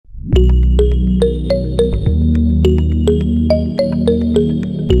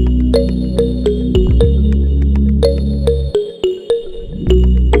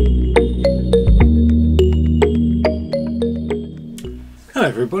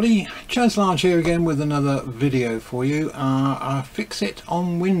everybody, Chaz Large here again with another video for you. I fix it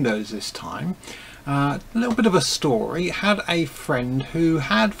on Windows this time. A little bit of a story. Had a friend who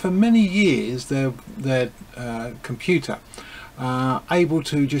had for many years their computer able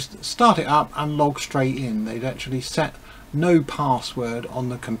to just start it up and log straight in. They'd actually set no password on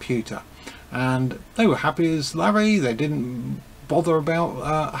the computer and they were happy as Larry. They didn't bother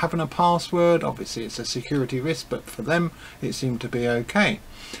about having a password. Obviously it's a security risk, but for them it seemed to be okay.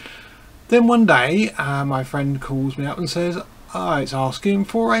 Then one day my friend calls me up and says, oh, it's asking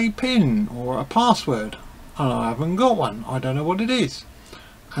for a PIN or a password and I haven't got one. I don't know what it is.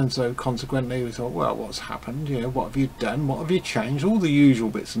 And so consequently we thought, well, what's happened? You know, what have you done? What have you changed? All the usual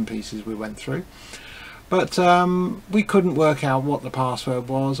bits and pieces we went through. But we couldn't work out what the password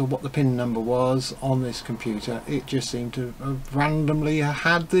was or what the PIN number was on this computer. It just seemed to have randomly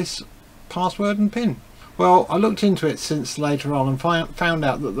had this password and PIN. Well, I looked into it since later on and found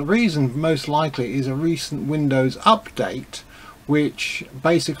out that the reason most likely is a recent Windows update which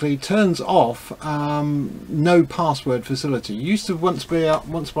basically turns off no password facility. It used to once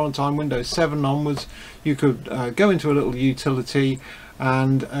upon a time, Windows 7 onwards, you could go into a little utility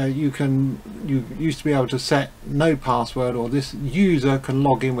and you used to be able to set no password, or this user can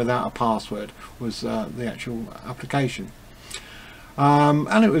log in without a password was the actual application.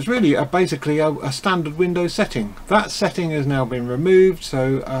 And it was really basically a standard Windows setting. That setting has now been removed,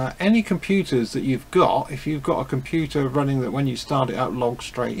 so any computers that you've got, if you've got a computer running that when you start it up logs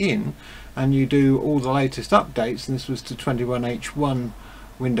straight in and you do all the latest updates, and this was to 21H1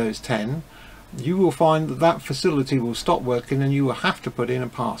 Windows 10, you will find that that facility will stop working and you will have to put in a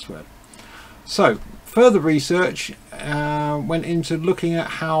password. So further research went into looking at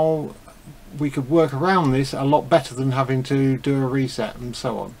how we could work around this a lot better than having to do a reset and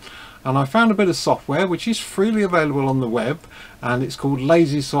so on. And I found a bit of software which is freely available on the web, and it's called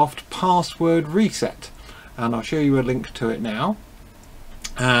Lazesoft Password Reset, and I'll show you a link to it now.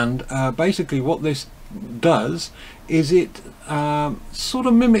 And basically what this does is it sort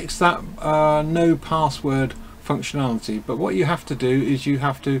of mimics that no password functionality, but what you have to do is you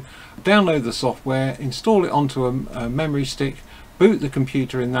have to download the software, install it onto a memory stick, boot the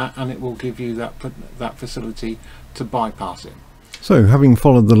computer in that, and it will give you that facility to bypass it. So having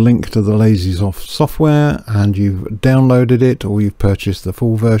followed the link to the Lazesoft software and you've downloaded it, or you've purchased the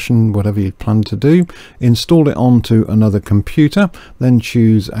full version, whatever you plan to do, install it onto another computer, then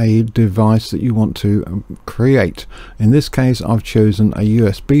choose a device that you want to create. In this case I've chosen a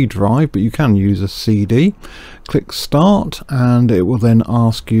USB drive, but you can use a CD. Click start and it will then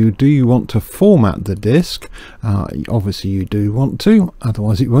ask you, do you want to format the disk? Obviously you do want to,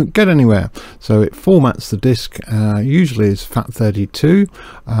 otherwise it won't get anywhere. So it formats the disk, usually as FAT32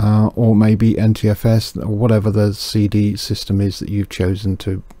 or maybe NTFS or whatever the CD system is that you've chosen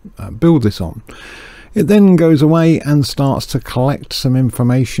to build this on. It then goes away and starts to collect some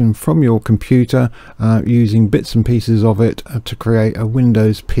information from your computer using bits and pieces of it to create a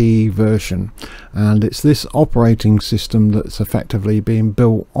Windows P version. And it's this operating system that's effectively being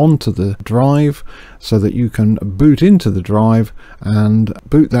built onto the drive so that you can boot into the drive and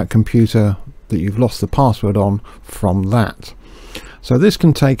boot that computer that you've lost the password on from that. So this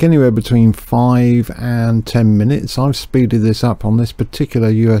can take anywhere between 5 and 10 minutes. I've speeded this up on this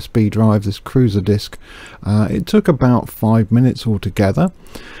particular USB drive, this cruiser disk. It took about 5 minutes altogether,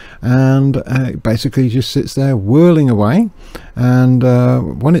 and it basically just sits there whirling away, and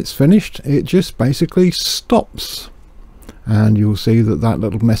when it's finished it just basically stops, and you'll see that that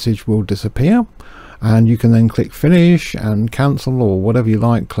little message will disappear. And you can then click finish and cancel or whatever you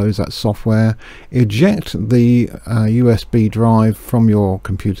like, close that software, eject the USB drive from your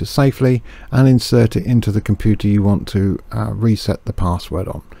computer safely and insert it into the computer you want to reset the password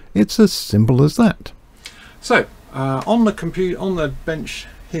on. It's as simple as that. So on the bench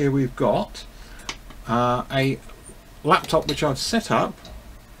here we've got a laptop which I've set up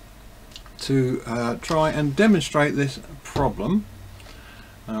to try and demonstrate this problem.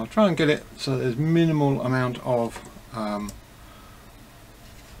 I'll try and get it so there's minimal amount of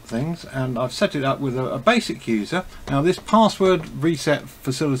things, and I've set it up with a basic user. Now this password reset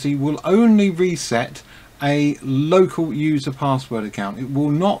facility will only reset a local user password account. It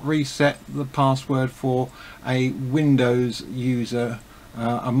will not reset the password for a Windows user,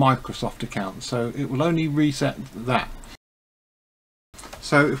 a Microsoft account, so it will only reset that.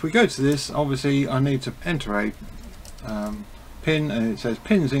 So if we go to this, obviously I need to enter a PIN, and it says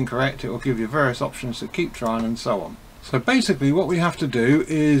PIN's incorrect. It will give you various options to keep trying and so on. So basically what we have to do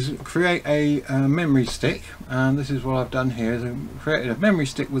is create a memory stick, and this is what I've done here. Is I've created a memory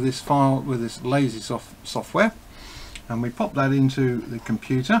stick with this file, with this Lazesoft software, and we pop that into the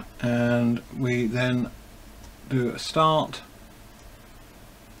computer, and we then do a start,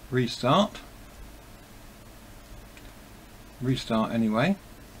 restart anyway.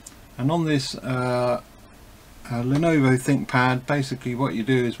 And on this Lenovo ThinkPad, basically what you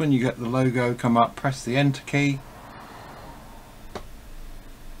do is when you get the logo come up, press the enter key,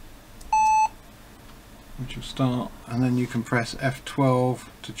 which will start, and then you can press F12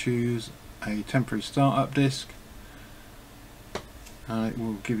 to choose a temporary startup disk, and it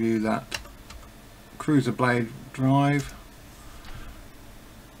will give you that Cruiser Blade drive,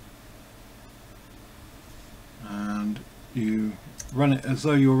 and you run it as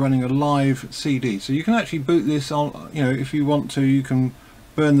though you're running a live CD. So you can actually boot this on, you know, if you want to, you can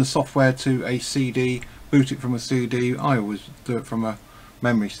burn the software to a CD, boot it from a CD. I always do it from a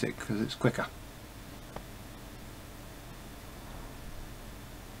memory stick because it's quicker.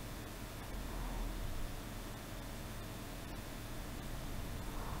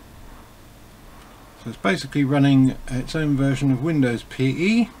 So it's basically running its own version of Windows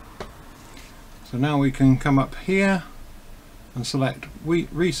PE. So now we can come up here and select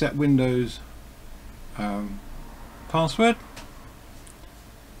reset Windows password,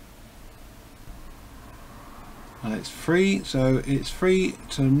 and it's free. So it's free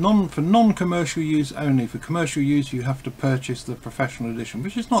to for non-commercial use only. For commercial use you have to purchase the professional edition,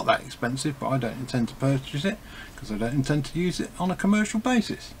 which is not that expensive, but I don't intend to purchase it because I don't intend to use it on a commercial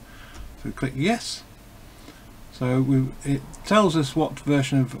basis. So we click yes. So it tells us what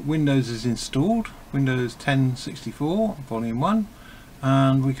version of Windows is installed, Windows 10 64 volume 1,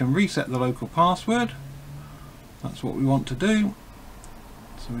 and we can reset the local password. That's what we want to do.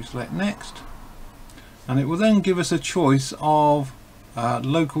 So we select next, and it will then give us a choice of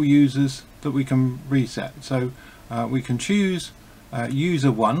local users that we can reset. So we can choose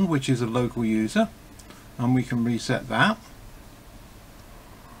user 1, which is a local user, and we can reset that.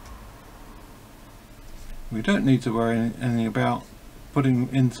 We don't need to worry anything about putting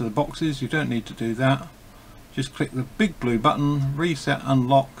into the boxes. You don't need to do that. Just click the big blue button, reset,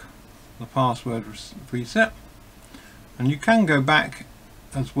 unlock the password reset, and you can go back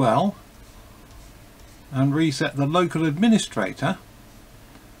as well and reset the local administrator.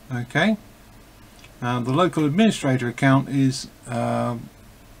 Okay, the local administrator account is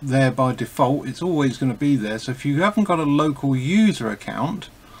there by default. It's always going to be there. So if you haven't got a local user account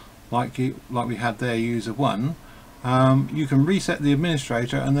like we had there, user 1, you can reset the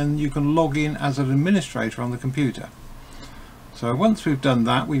administrator, and then you can log in as an administrator on the computer. So once we've done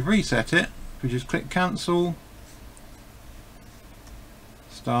that, we've reset it. We just click cancel,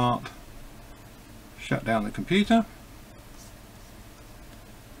 start, shut down the computer,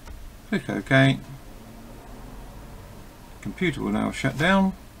 click OK. Computer will now shut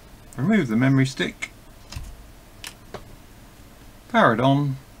down. Remove the memory stick, power it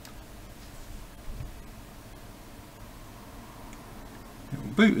on. It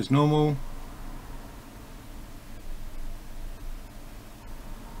will boot as normal.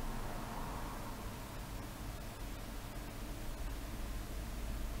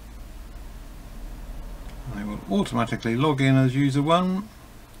 And it will automatically log in as user 1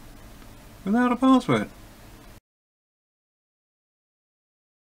 without a password.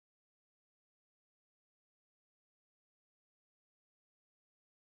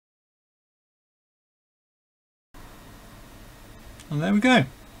 And there we go.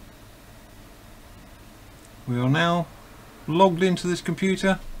 We are now logged into this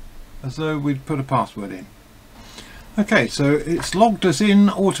computer as though we'd put a password in. Okay, so it's logged us in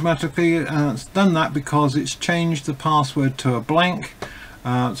automatically, and it's done that because it's changed the password to a blank.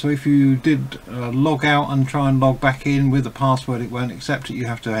 So if you did log out and try and log back in with a password, it won't accept it. You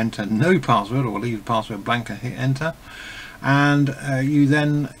have to enter no password or leave the password blank and hit enter. And you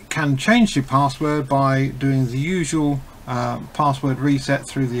then can change your password by doing the usual password reset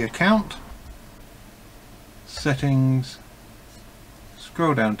through the account, settings,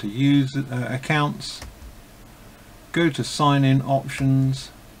 scroll down to use accounts, go to sign in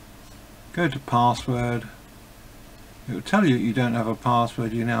options, go to password. It will tell you you don't have a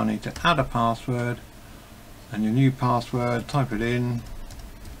password. You now need to add a password, and your new password, type it in.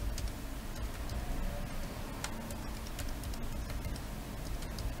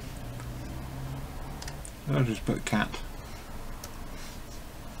 I'll just put cat.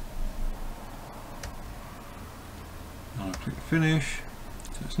 I'll click finish.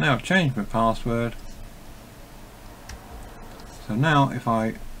 So it's now changed my password. So now if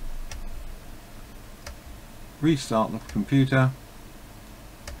I restart the computer,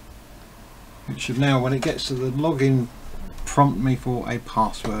 it should now, when it gets to the login, prompt me for a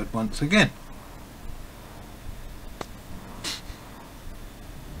password once again.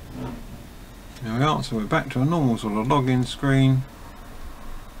 There we are, so we're back to a normal sort of login screen.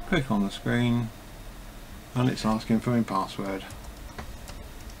 Click on the screen and it's asking for my password.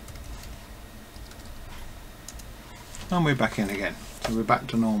 And we're back in again, so we're back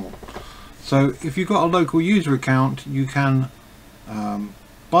to normal. So if you've got a local user account, you can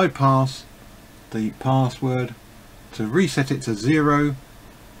bypass the password to reset it to 0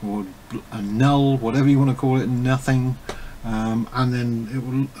 or a null, whatever you want to call it, nothing, and then it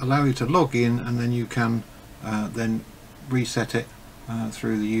will allow you to log in, and then you can then reset it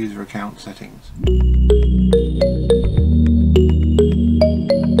through the user account settings.